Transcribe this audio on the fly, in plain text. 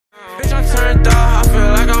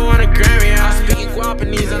Grammy. I speak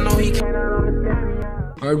Guapanese, I know he can't.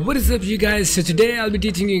 Alright, what is up you guys? So today I'll be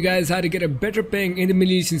teaching you guys how to get a better ping in the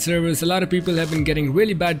Middle Eastern servers. A lot of people have been getting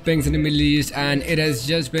really bad pings in the Middle East, and it has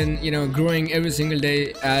just been, growing every single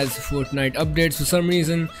day as Fortnite updates. For some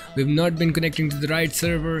reason, we've not been connecting to the right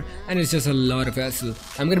server, and it's just a lot of hassle.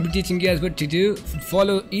 I'm gonna be teaching you guys what to do.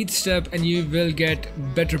 Follow each step and you will get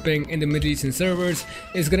better ping in the Middle Eastern servers.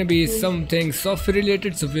 It's gonna be something software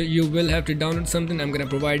related, so you will have to download something. I'm gonna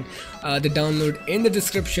provide the download in the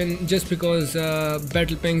description, just because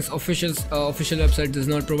Ping's official website does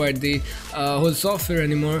not provide the whole software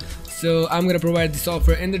anymore. So I'm gonna provide the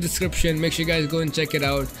software in the description. Make sure you guys go and check it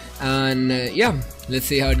out, and yeah, let's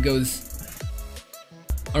see how it goes.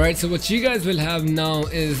 Alright, so what you guys will have now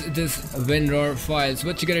is this WinRAR file. So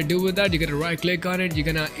what you gotta do with that, you're gonna right click on it, you're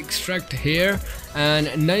gonna extract here,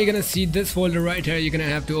 and now you're gonna see this folder right here. You're gonna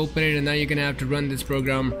have to open it, and now you're gonna have to run this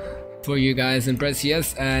program for you guys, and press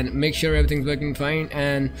yes and make sure everything's working fine.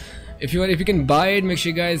 And if you can buy it, make sure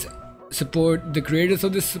you guys support the creators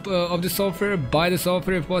of this software. Buy the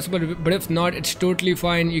software if possible, but if not, it's totally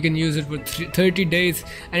fine. You can use it for 30 days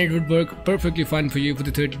and it would work perfectly fine for you for the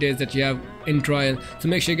 30 days that you have in trial. So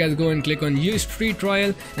make sure you guys go and click on use free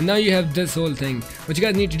trial, and now you have this whole thing. What you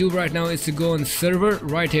guys need to do right now is to go on server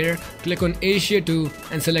right here, click on Asia 2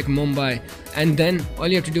 and select Mumbai, and then all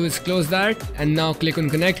you have to do is close that and now click on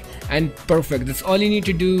connect, and perfect. That's all you need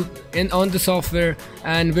to do on the software,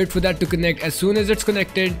 and wait for that to connect. As soon as it's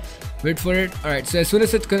connected, wait for it. Alright, so as soon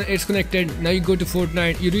as it's connected, now you go to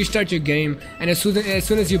Fortnite, you restart your game, and as soon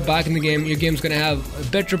as you're back in the game, your game's gonna have a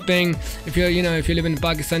better ping. If you live in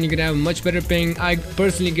Pakistan, you're gonna have much better ping. I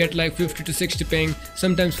personally get like 50 to 60 ping,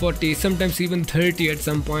 sometimes 40, sometimes even 30 at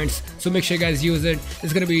some points. So make sure you guys use it.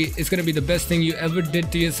 It's gonna be the best thing you ever did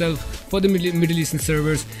to yourself for the Middle Eastern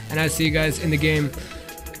servers, and I'll see you guys in the game.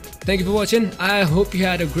 Thank you for watching. I hope you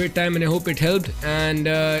had a great time, and I hope it helped. And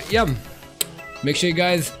yeah, make sure you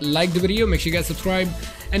guys like the video, make sure you guys subscribe,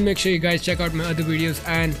 and make sure you guys check out my other videos.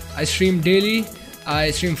 And I stream daily.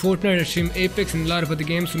 I stream Fortnite, I stream Apex, and a lot of other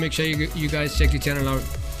games, so make sure you guys check the channel out.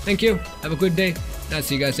 Thank you, have a good day, and I'll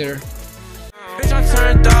see you guys later. Bitch, I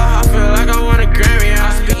turned up, I feel like I want a Grammy.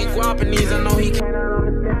 I speak Guapanese, I know he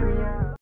can't.